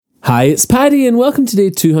Hi, it's Paddy and welcome to day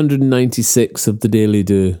 296 of the Daily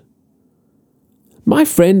Do. My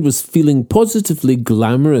friend was feeling positively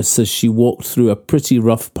glamorous as she walked through a pretty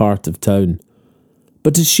rough part of town.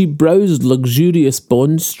 But as she browsed luxurious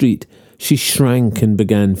Bond Street, she shrank and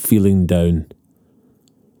began feeling down.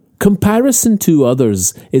 Comparison to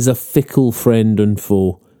others is a fickle friend and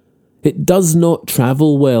foe. It does not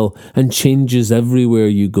travel well and changes everywhere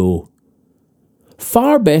you go.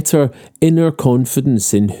 Far better inner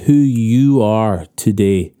confidence in who you are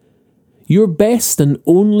today. Your best and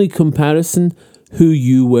only comparison, who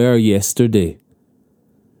you were yesterday.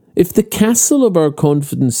 If the castle of our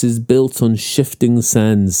confidence is built on shifting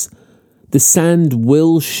sands, the sand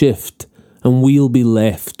will shift and we'll be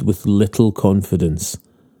left with little confidence.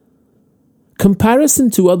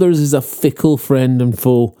 Comparison to others is a fickle friend and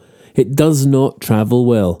foe. It does not travel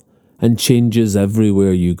well and changes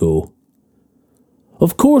everywhere you go.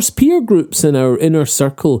 Of course, peer groups in our inner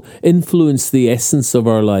circle influence the essence of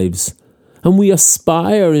our lives, and we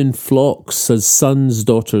aspire in flocks as sons,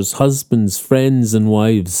 daughters, husbands, friends and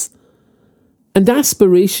wives. And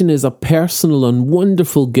aspiration is a personal and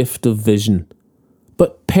wonderful gift of vision.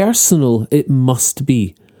 But personal it must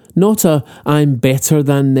be, not a I'm better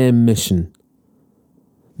than them mission.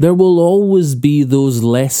 There will always be those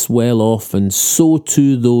less well off, and so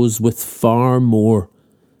too those with far more.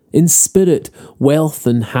 In spirit, wealth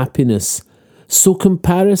and happiness. So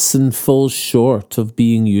comparison falls short of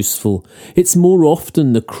being useful. It's more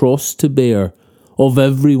often the cross to bear of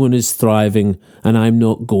everyone is thriving and I'm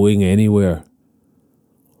not going anywhere.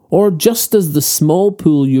 Or just as the small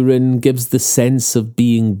pool you're in gives the sense of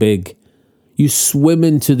being big, you swim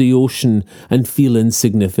into the ocean and feel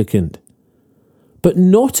insignificant. But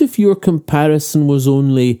not if your comparison was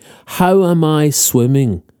only, how am I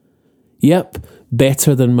swimming? Yep,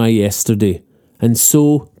 better than my yesterday, and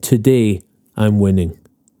so today I'm winning.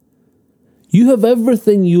 You have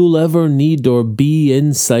everything you'll ever need or be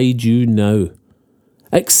inside you now.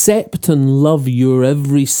 Accept and love your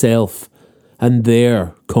every self, and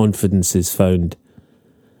there confidence is found.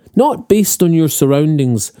 Not based on your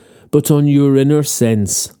surroundings, but on your inner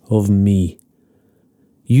sense of me.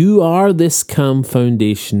 You are this calm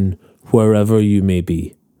foundation wherever you may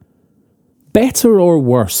be. Better or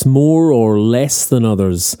worse, more or less than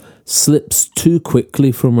others, slips too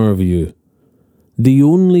quickly from our view. The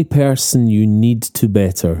only person you need to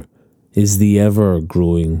better is the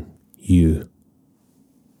ever-growing you.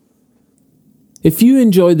 If you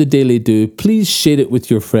enjoy the Daily Do, please share it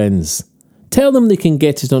with your friends. Tell them they can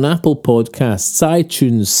get it on Apple Podcasts,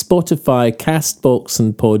 iTunes, Spotify, Castbox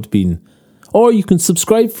and Podbean. Or you can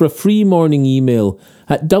subscribe for a free morning email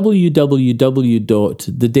at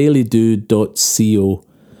www.thedailydo.co.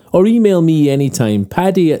 Or email me anytime,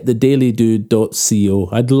 paddy@thedailydo.co.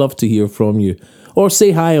 I'd love to hear from you. Or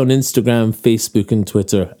say hi on Instagram, Facebook and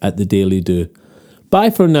Twitter @The Daily Do. Bye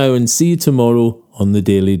for now and see you tomorrow on The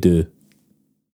Daily Do.